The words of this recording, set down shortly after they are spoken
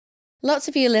Lots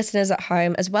of you listeners at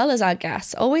home, as well as our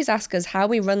guests, always ask us how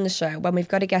we run the show when we've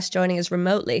got a guest joining us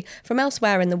remotely from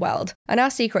elsewhere in the world. And our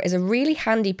secret is a really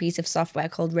handy piece of software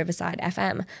called Riverside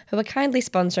FM, who are kindly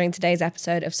sponsoring today's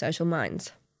episode of Social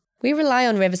Minds. We rely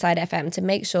on Riverside FM to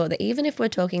make sure that even if we're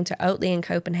talking to Oatly in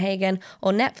Copenhagen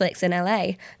or Netflix in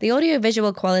LA, the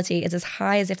audio-visual quality is as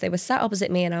high as if they were sat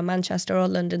opposite me in our Manchester or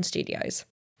London studios.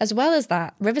 As well as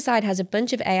that, Riverside has a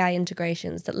bunch of AI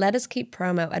integrations that let us keep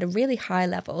promo at a really high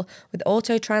level with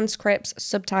auto transcripts,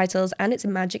 subtitles, and its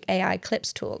magic AI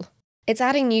clips tool. It's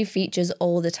adding new features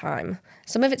all the time.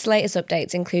 Some of its latest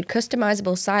updates include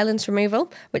customizable silence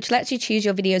removal, which lets you choose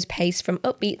your video's pace from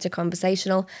upbeat to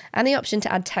conversational, and the option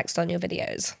to add text on your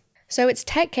videos. So its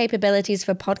tech capabilities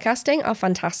for podcasting are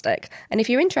fantastic. And if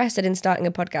you're interested in starting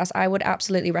a podcast, I would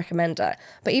absolutely recommend it.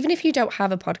 But even if you don't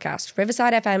have a podcast,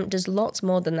 Riverside FM does lots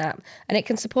more than that. And it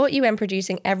can support you in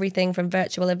producing everything from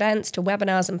virtual events to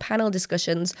webinars and panel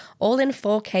discussions, all in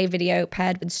 4K video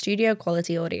paired with studio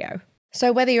quality audio.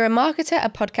 So whether you're a marketer, a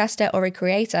podcaster, or a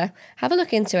creator, have a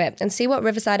look into it and see what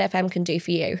Riverside FM can do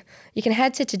for you. You can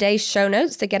head to today's show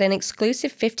notes to get an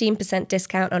exclusive 15%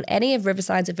 discount on any of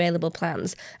Riverside's available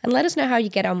plans, and let us know how you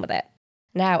get on with it.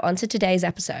 Now, on to today's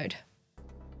episode.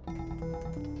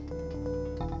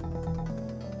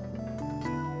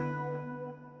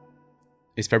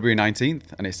 It's February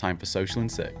 19th and it's time for Social in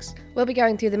 6. We'll be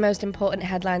going through the most important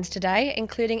headlines today,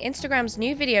 including Instagram's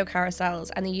new video carousels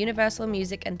and the Universal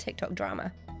Music and TikTok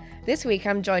drama. This week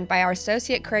I'm joined by our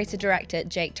Associate Creative Director,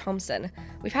 Jake Thompson.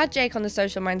 We've had Jake on the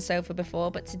Social Mind sofa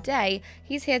before, but today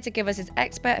he's here to give us his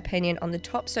expert opinion on the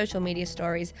top social media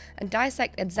stories and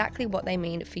dissect exactly what they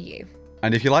mean for you.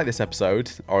 And if you like this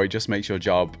episode, or it just makes your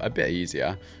job a bit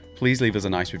easier, please leave us a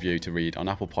nice review to read on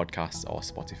Apple Podcasts or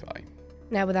Spotify.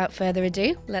 Now, without further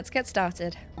ado, let's get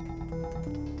started.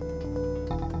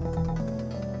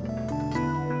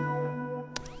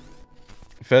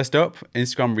 First up,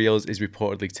 Instagram Reels is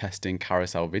reportedly testing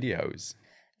carousel videos.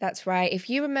 That's right. If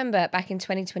you remember, back in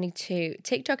 2022,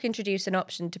 TikTok introduced an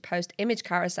option to post image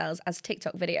carousels as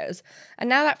TikTok videos. And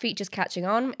now that feature's catching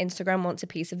on, Instagram wants a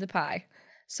piece of the pie.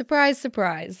 Surprise,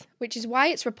 surprise, which is why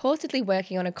it's reportedly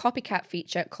working on a copycat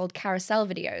feature called carousel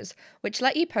videos, which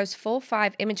let you post 4 or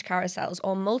 5 image carousels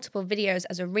or multiple videos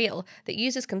as a reel that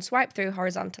users can swipe through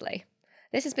horizontally.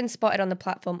 This has been spotted on the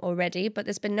platform already, but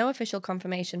there's been no official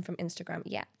confirmation from Instagram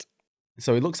yet.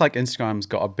 So it looks like Instagram's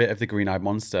got a bit of the green-eyed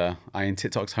monster eyeing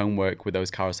TikTok's homework with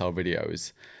those carousel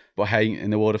videos. But hey,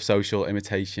 in the world of social,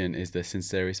 imitation is the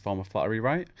sincerest form of flattery,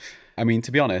 right? I mean,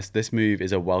 to be honest, this move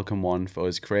is a welcome one for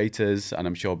us creators, and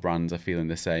I'm sure brands are feeling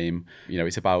the same. You know,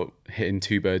 it's about hitting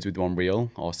 2 birds with 1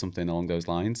 reel or something along those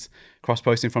lines.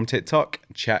 Cross-posting from TikTok,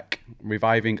 check.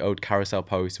 Reviving old carousel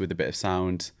posts with a bit of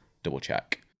sound, double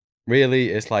check. Really,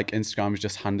 it's like Instagram's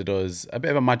just handed us a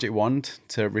bit of a magic wand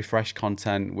to refresh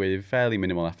content with fairly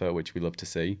minimal effort, which we love to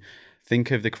see.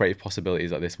 Think of the creative possibilities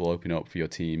that this will open up for your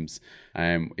teams.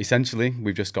 Essentially,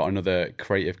 we've just got another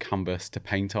creative canvas to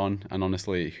paint on. And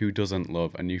honestly, who doesn't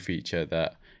love a new feature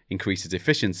that increases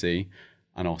efficiency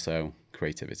and also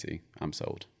creativity? I'm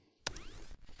sold.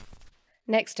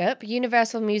 Next up,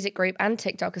 Universal Music Group and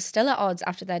TikTok are still at odds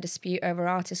after their dispute over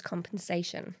artist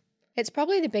compensation. It's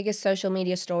probably the biggest social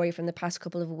media story from the past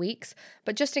couple of weeks,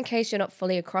 but just in case you're not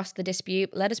fully across the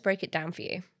dispute, let us break it down for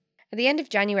you. At the end of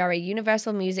January,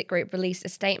 Universal Music Group released a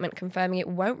statement confirming it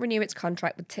won't renew its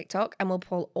contract with TikTok and will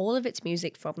pull all of its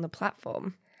music from the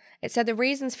platform. It said the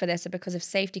reasons for this are because of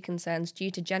safety concerns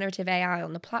due to generative AI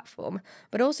on the platform,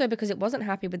 but also because it wasn't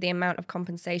happy with the amount of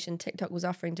compensation TikTok was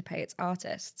offering to pay its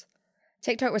artists.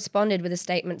 TikTok responded with a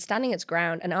statement standing its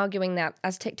ground and arguing that,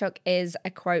 as TikTok is a,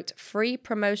 quote, free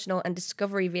promotional and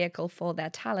discovery vehicle for their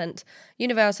talent,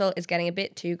 Universal is getting a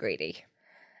bit too greedy.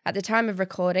 At the time of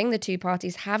recording, the two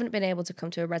parties haven't been able to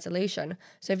come to a resolution,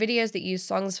 so videos that use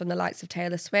songs from the likes of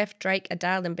Taylor Swift, Drake,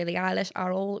 Adele, and Billie Eilish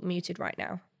are all muted right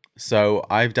now. So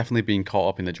I've definitely been caught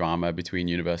up in the drama between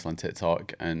Universal and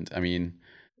TikTok, and I mean,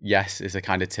 yes, it's a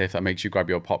kind of tiff that makes you grab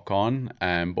your popcorn,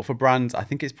 but for brands, I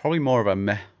think it's probably more of a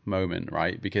meh moment,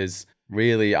 right? Because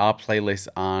really, our playlists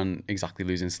aren't exactly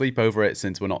losing sleep over it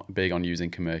since we're not big on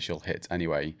using commercial hits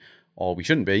anyway. Or we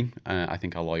shouldn't be. I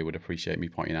think our lawyer would appreciate me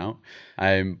pointing out.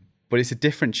 But it's a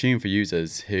different tune for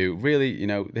users who really, you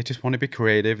know, they just want to be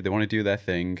creative. They want to do their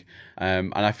thing.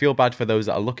 And I feel bad for those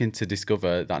that are looking to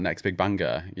discover that next big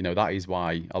banger. You know, that is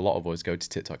why a lot of us go to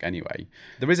TikTok anyway.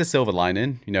 There is a silver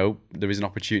lining. You know, there is an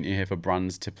opportunity here for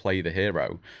brands to play the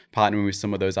hero, partnering with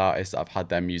some of those artists that have had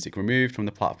their music removed from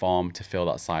the platform to fill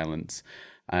that silence.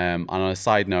 And on a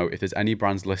side note, if there's any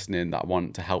brands listening that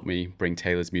want to help me bring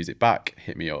Taylor's music back,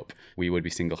 hit me up. We would be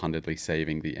single-handedly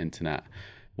saving the internet.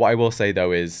 What I will say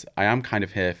though is I am kind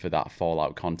of here for that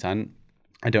Fallout content.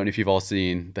 I don't know if you've all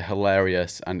seen the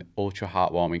hilarious and ultra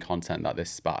heartwarming content that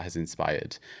this spat has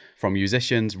inspired. From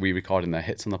musicians re-recording their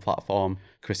hits on the platform,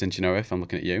 Kristen Chenoweth, I'm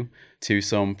looking at you, to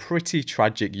some pretty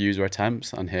tragic user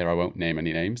attempts, and here I won't name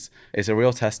any names. It's a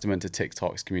real testament to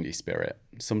TikTok's community spirit.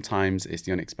 Sometimes it's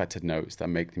the unexpected notes that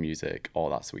make the music all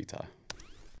that sweeter.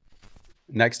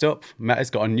 Next up,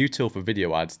 Meta's got a new tool for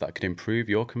video ads that could improve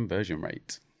your conversion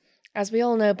rate. As we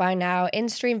all know by now,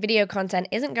 in-stream video content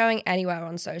isn't going anywhere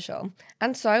on social.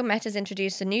 And so Meta's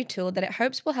introduced a new tool that it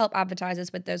hopes will help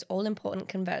advertisers with those all-important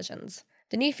conversions.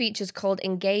 The new feature is called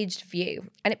Engaged View,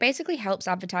 and it basically helps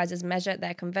advertisers measure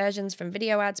their conversions from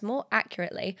video ads more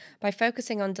accurately by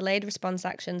focusing on delayed response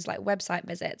actions like website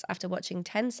visits after watching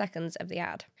 10 seconds of the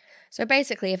ad. So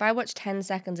basically, if I watch 10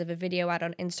 seconds of a video ad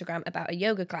on Instagram about a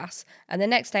yoga class, and the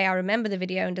next day I remember the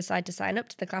video and decide to sign up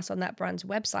to the class on that brand's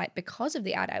website because of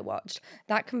the ad I watched,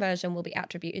 that conversion will be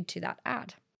attributed to that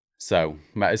ad. So,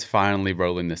 Meta's finally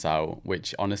rolling this out,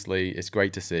 which honestly is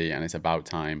great to see and it's about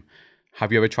time.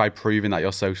 Have you ever tried proving that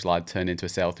your social ad turned into a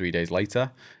sale 3 days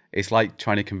later? It's like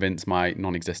trying to convince my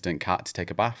non-existent cat to take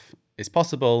a bath. It's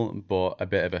possible, but a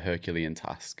bit of a Herculean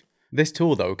task. This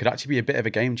tool, though, could actually be a bit of a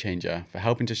game changer for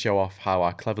helping to show off how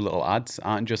our clever little ads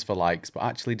aren't just for likes, but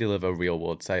actually deliver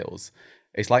real-world sales.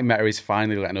 It's like Meta is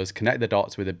finally letting us connect the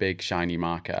dots with a big, shiny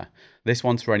marker. This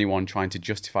one's for anyone trying to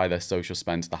justify their social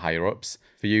spend to the higher-ups.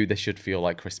 For you, this should feel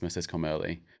like Christmas has come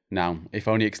early. Now, if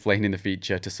only explaining the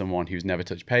feature to someone who's never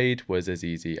touched paid was as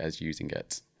easy as using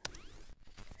it.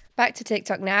 Back to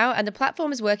TikTok now, and the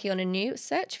platform is working on a new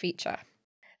search feature.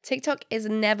 TikTok is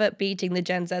never beating the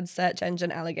Gen Z search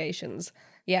engine allegations.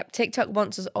 Yep, TikTok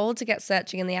wants us all to get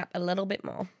searching in the app a little bit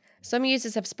more. Some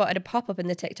users have spotted a pop-up in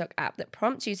the TikTok app that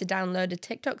prompts you to download a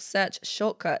TikTok search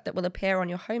shortcut that will appear on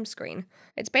your home screen.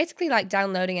 It's basically like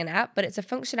downloading an app, but it's a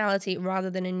functionality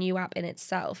rather than a new app in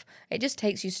itself. It just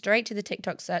takes you straight to the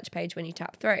TikTok search page when you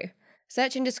tap through.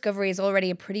 Search and discovery is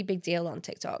already a pretty big deal on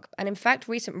TikTok, and in fact,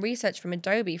 recent research from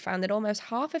Adobe found that almost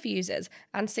half of users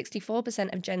and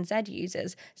 64% of Gen Z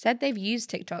users said they've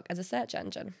used TikTok as a search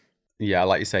engine. Yeah,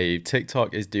 like you say,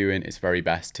 TikTok is doing its very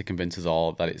best to convince us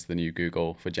all that it's the new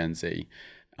Google for Gen Z.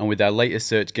 And with their latest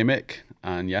search gimmick,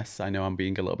 and yes, I know I'm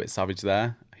being a little bit savage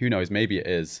there, who knows, maybe it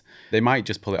is, they might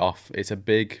just pull it off. It's a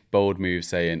big, bold move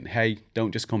saying, hey,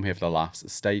 don't just come here for the laughs,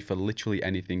 stay for literally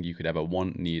anything you could ever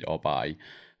want, need, or buy.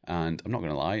 And I'm not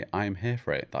going to lie, I am here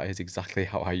for it. That is exactly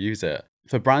how I use it.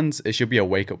 For brands, it should be a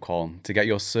wake-up call to get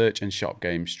your search and shop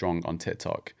game strong on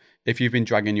TikTok. If you've been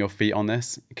dragging your feet on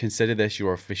this, consider this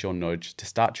your official nudge to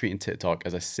start treating TikTok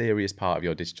as a serious part of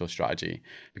your digital strategy.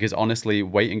 Because honestly,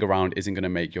 waiting around isn't going to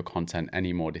make your content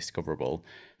any more discoverable.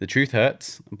 The truth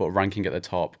hurts, but ranking at the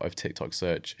top of TikTok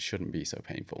search shouldn't be so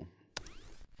painful.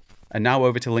 And now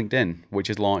over to LinkedIn, which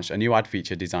has launched a new ad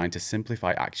feature designed to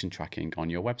simplify action tracking on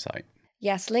your website.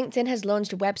 Yes, LinkedIn has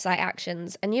launched Website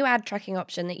Actions, a new ad tracking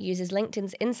option that uses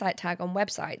LinkedIn's Insight tag on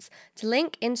websites to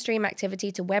link in-stream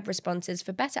activity to web responses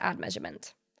for better ad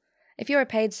measurement. If you're a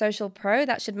paid social pro,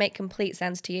 that should make complete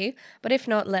sense to you, but if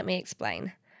not, let me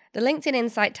explain. The LinkedIn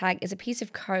Insight tag is a piece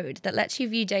of code that lets you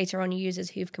view data on users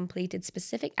who've completed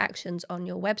specific actions on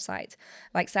your website,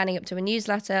 like signing up to a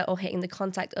newsletter or hitting the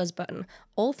Contact Us button,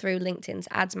 all through LinkedIn's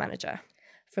Ads Manager.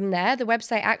 From there, the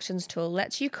Website Actions tool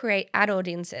lets you create ad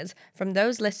audiences from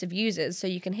those lists of users so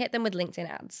you can hit them with LinkedIn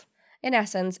ads. In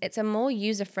essence, it's a more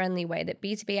user-friendly way that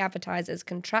B2B advertisers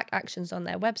can track actions on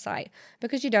their website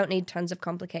because you don't need tons of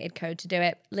complicated code to do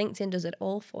it. LinkedIn does it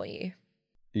all for you.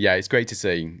 Yeah, it's great to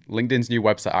see. LinkedIn's new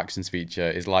Website Actions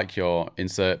feature is like your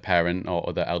insert parent or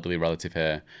other elderly relative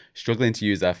here, struggling to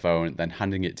use their phone, then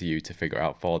handing it to you to figure it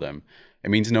out for them. It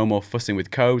means no more fussing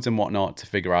with codes and whatnot to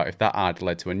figure out if that ad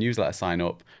led to a newsletter sign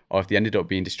up or if they ended up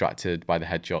being distracted by the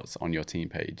headshots on your team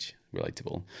page.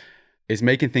 Relatable. It's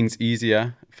making things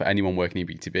easier for anyone working in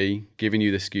B2B, giving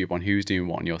you the scoop on who's doing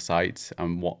what on your site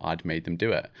and what ad made them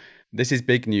do it. This is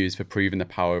big news for proving the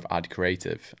power of ad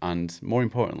creative and, more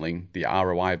importantly, the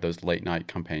ROI of those late night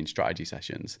campaign strategy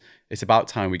sessions. It's about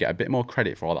time we get a bit more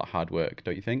credit for all that hard work,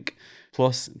 don't you think?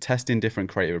 Plus, testing different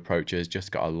creative approaches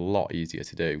just got a lot easier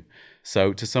to do.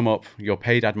 So to sum up, your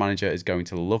paid ad manager is going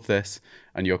to love this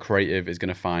and your creative is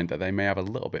going to find that they may have a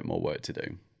little bit more work to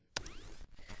do.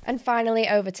 And finally,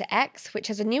 over to X, which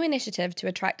has a new initiative to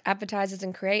attract advertisers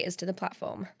and creators to the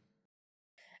platform.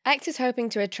 X is hoping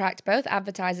to attract both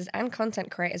advertisers and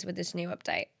content creators with this new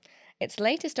update. Its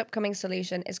latest upcoming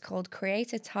solution is called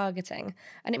Creator Targeting,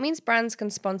 and it means brands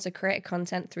can sponsor creator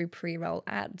content through pre-roll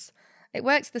ads. It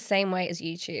works the same way as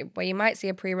YouTube, where you might see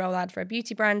a pre-roll ad for a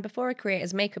beauty brand before a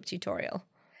creator's makeup tutorial.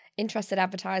 Interested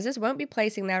advertisers won't be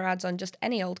placing their ads on just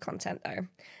any old content, though.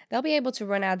 They'll be able to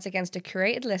run ads against a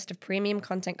curated list of premium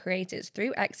content creators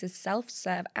through X's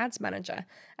self-serve ads manager,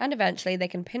 and eventually they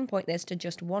can pinpoint this to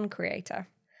just one creator.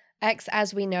 X,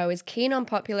 as we know, is keen on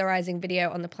popularizing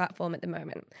video on the platform at the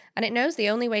moment, and it knows the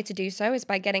only way to do so is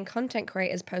by getting content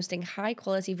creators posting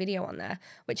high-quality video on there,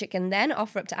 which it can then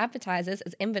offer up to advertisers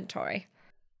as inventory.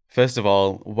 First of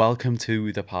all, welcome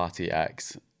to the party,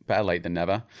 X. Better late than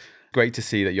never. Great to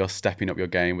see that you're stepping up your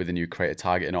game with the new creator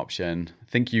targeting option.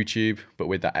 Think YouTube, but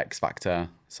with that X factor.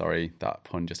 Sorry, that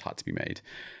pun just had to be made.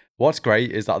 What's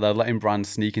great is that they're letting brands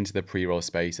sneak into the pre-roll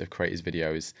space of creators'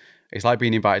 videos. It's like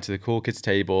being invited to the cool kids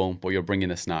table, but you're bringing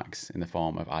the snacks in the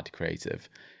form of ad creative.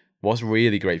 What's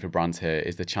really great for brands here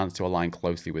is the chance to align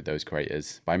closely with those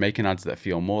creators by making ads that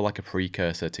feel more like a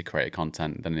precursor to creator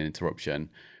content than an interruption,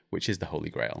 which is the holy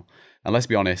grail. And let's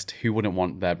be honest, who wouldn't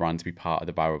want their brand to be part of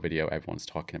the viral video everyone's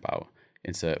talking about?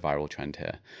 Insert viral trend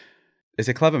here. It's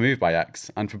a clever move by X,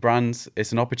 and for brands,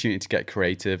 it's an opportunity to get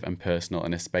creative and personal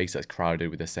in a space that's crowded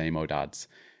with the same old ads.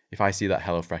 If I see that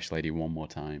HelloFresh lady one more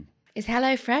time. Is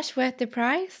HelloFresh worth the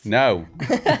price? No.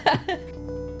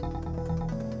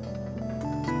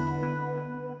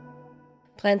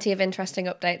 Plenty of interesting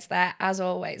updates there, as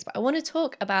always. But I want to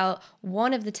talk about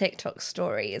one of the TikTok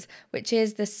stories, which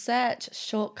is the search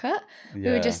shortcut.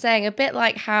 Yeah. We were just saying, a bit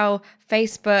like how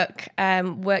Facebook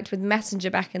worked with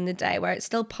Messenger back in the day, where it's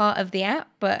still part of the app,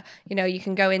 but you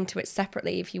can go into it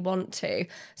separately if you want to.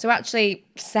 So actually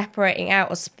separating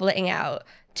out or splitting out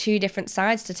two different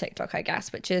sides to TikTok, I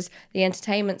guess, which is the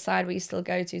entertainment side where you still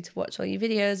go to watch all your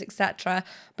videos, etc.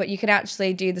 But you could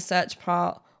actually do the search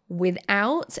part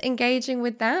without engaging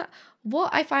with that.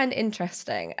 What I find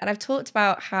interesting, and I've talked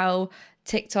about how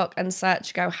TikTok and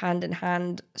search go hand in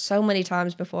hand so many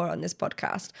times before on this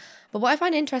podcast, but what I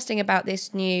find interesting about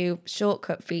this new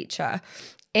shortcut feature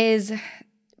is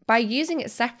by using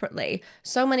it separately,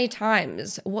 so many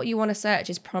times what you want to search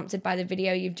is prompted by the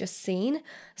video you've just seen.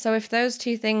 So if those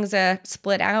two things are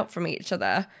split out from each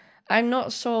other, I'm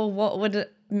not sure what would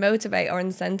motivate or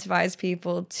incentivize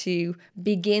people to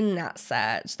begin that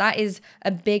search. That is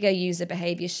a bigger user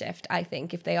behavior shift, I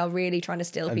think, if they are really trying to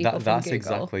steal people from that's Google.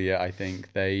 Exactly it. I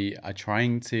think they are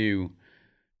trying to,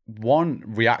 one,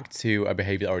 react to a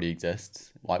behavior that already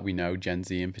exists. Like we know Gen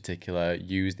Z in particular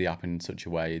use the app in such a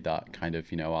way that kind of,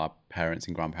 our parents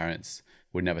and grandparents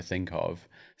would never think of.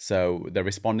 So they're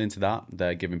responding to that.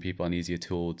 They're giving people an easier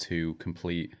tool to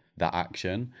complete that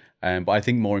action. But I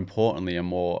think more importantly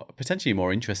and potentially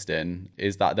more interesting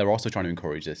is that they're also trying to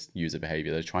encourage this user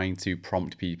behavior. They're trying to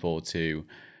prompt people to,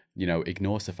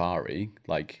 ignore Safari,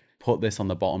 like put this on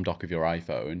the bottom dock of your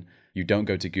iPhone. You don't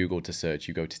go to Google to search,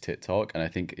 you go to TikTok. And I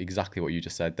think exactly what you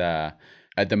just said there.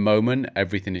 At the moment,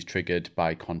 everything is triggered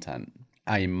by content.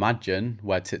 I imagine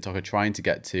where TikTok are trying to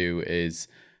get to is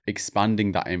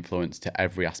expanding that influence to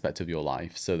every aspect of your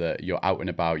life so that you're out and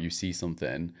about, you see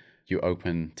something, you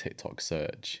open TikTok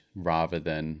search rather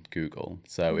than Google.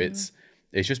 So it's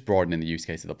just broadening the use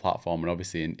case of the platform. And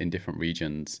obviously in different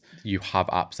regions, you have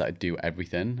apps that do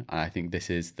everything. And I think this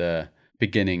is the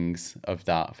beginnings of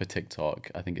that for TikTok.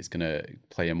 I think it's going to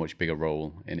play a much bigger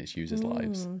role in its users'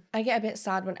 lives. I get a bit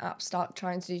sad when apps start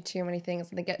trying to do too many things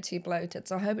and they get too bloated.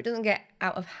 So I hope it doesn't get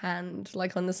out of hand,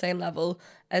 like on the same level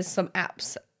as some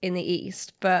apps in the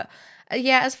East. But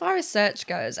yeah, as far as search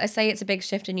goes, I say it's a big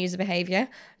shift in user behavior.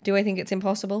 Do I think it's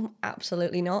impossible?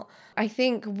 Absolutely not. I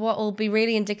think what will be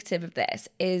really indicative of this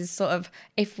is sort of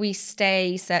if we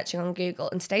stay searching on Google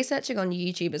and stay searching on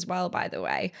YouTube as well, by the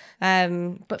way,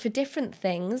 but for different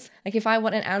things. Like if I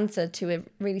want an answer to a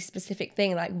really specific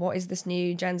thing, like what is this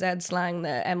new Gen Z slang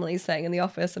that Emily's saying in the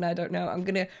office and I don't know, I'm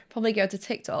going to probably go to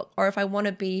TikTok. Or if I want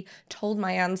to be told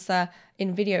my answer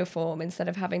in video form instead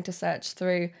of having to search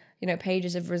through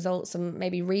pages of results and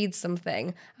maybe read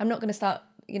something, I'm not going to start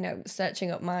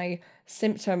searching up my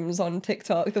symptoms on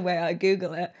TikTok the way I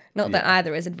Google it. Not that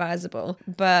either is advisable,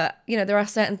 but there are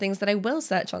certain things that I will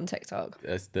search on TikTok.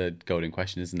 That's the golden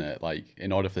question, isn't it? Like,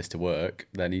 in order for this to work,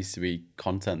 there needs to be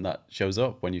content that shows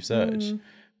up when you search,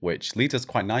 which leads us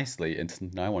quite nicely into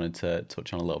something I wanted to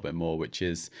touch on a little bit more, which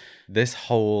is this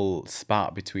whole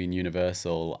spat between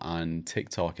Universal and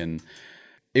TikTok. And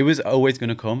it was always going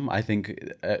to come. I think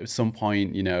at some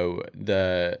point,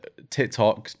 the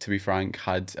TikTok, to be frank,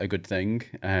 had a good thing.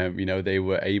 They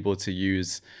were able to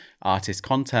use artist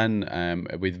content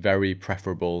with very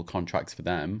preferable contracts for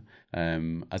them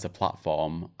as a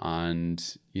platform. And,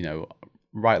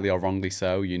 rightly or wrongly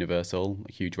so, Universal,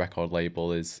 a huge record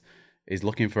label, is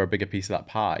looking for a bigger piece of that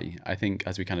pie. I think,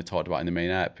 as we kind of talked about in the main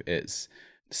app, it's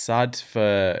sad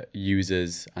for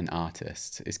users and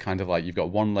artists. It's kind of like you've got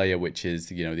one layer, which is,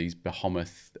 these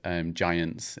behemoth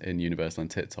giants in Universal and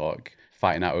TikTok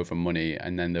fighting out over money.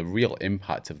 And then the real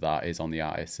impact of that is on the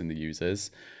artists and the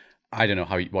users. I don't know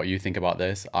what you think about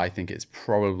this. I think it's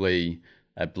probably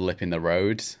a blip in the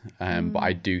road. But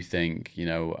I do think,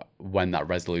 when that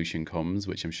resolution comes,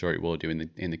 which I'm sure it will do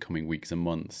in the coming weeks and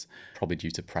months, probably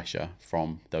due to pressure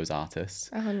from those artists.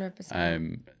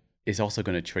 100%. It's also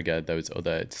going to trigger those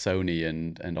other Sony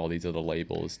and all these other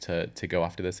labels to go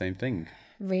after the same thing.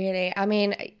 Really? I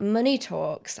mean, money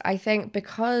talks. I think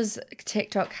because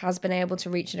TikTok has been able to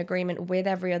reach an agreement with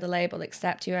every other label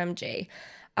except UMG,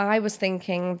 I was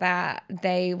thinking that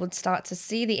they would start to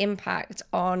see the impact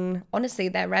on, honestly,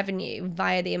 their revenue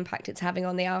via the impact it's having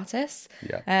on the artists.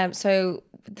 Yeah. So,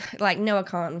 like Noah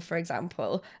Khan, for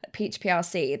example, Peach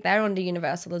PRC, they're under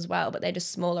Universal as well, but they're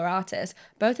just smaller artists.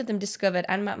 Both of them discovered,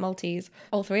 and Matt Maltese,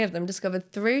 all three of them discovered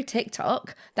through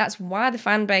TikTok. That's why the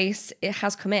fan base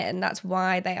has come in. That's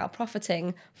why they are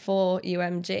profiting for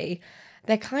UMG.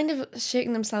 They're kind of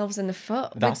shooting themselves in the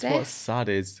foot with this. That's what's sad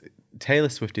is Taylor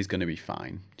Swift is going to be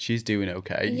fine. She's doing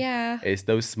okay. Yeah. It's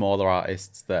those smaller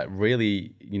artists that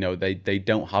really, they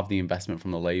don't have the investment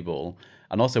from the label.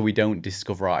 And also we don't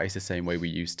discover artists the same way we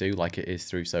used to, like it is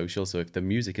through social. So if the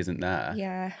music isn't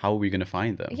there, how are we going to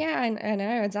find them? Yeah, I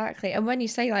know, exactly. And when you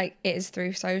say like it is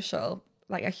through social,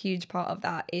 like a huge part of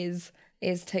that is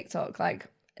TikTok, like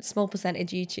a small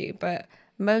percentage YouTube, but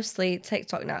mostly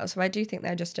TikTok now. So I do think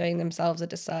they're just doing themselves a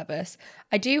disservice.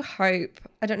 I do hope,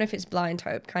 I don't know if it's blind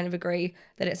hope, kind of agree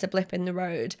that it's a blip in the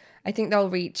road. I think they'll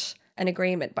reach an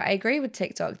agreement, but I agree with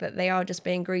TikTok that they are just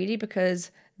being greedy because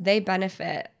they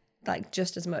benefit like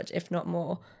just as much, if not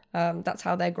more. That's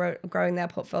how they're growing their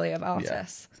portfolio of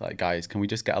artists. Yeah. It's like, guys, can we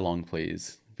just get along,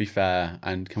 please? Be fair,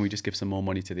 and can we just give some more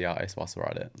money to the artists whilst we're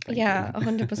at it? Thank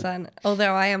you. 100%.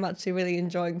 Although I am actually really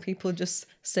enjoying people just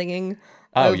singing.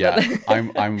 Oh yeah,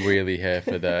 I'm really here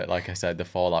for like I said, the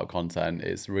Fallout content.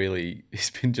 It's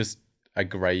been just a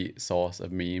great source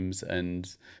of memes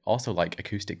and also like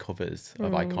acoustic covers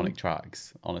of iconic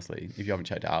tracks. Honestly, if you haven't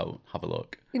checked it out, have a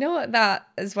look. You know what that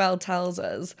as well tells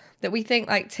us? That we think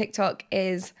like TikTok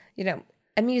is,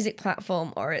 a music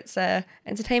platform or it's a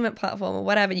entertainment platform or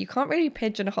whatever. You can't really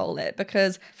pigeonhole it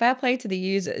because fair play to the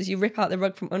users, you rip out the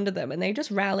rug from under them and they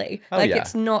just rally.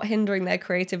 It's not hindering their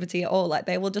creativity at all. Like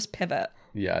they will just pivot.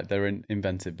 Yeah, they're an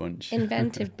inventive bunch.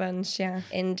 Inventive bunch, yeah,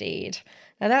 indeed.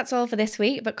 Now that's all for this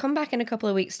week, but come back in a couple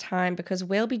of weeks' time because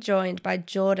we'll be joined by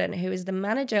Jordan, who is the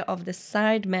manager of the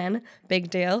Sidemen, big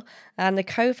deal, and the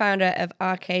co-founder of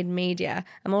Arcade Media.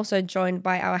 I'm also joined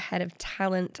by our head of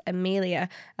talent, Amelia,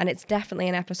 and it's definitely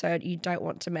an episode you don't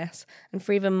want to miss. And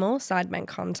for even more Sidemen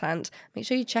content, make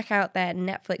sure you check out their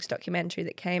Netflix documentary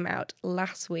that came out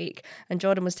last week, and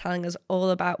Jordan was telling us all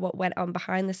about what went on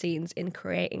behind the scenes in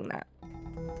creating that.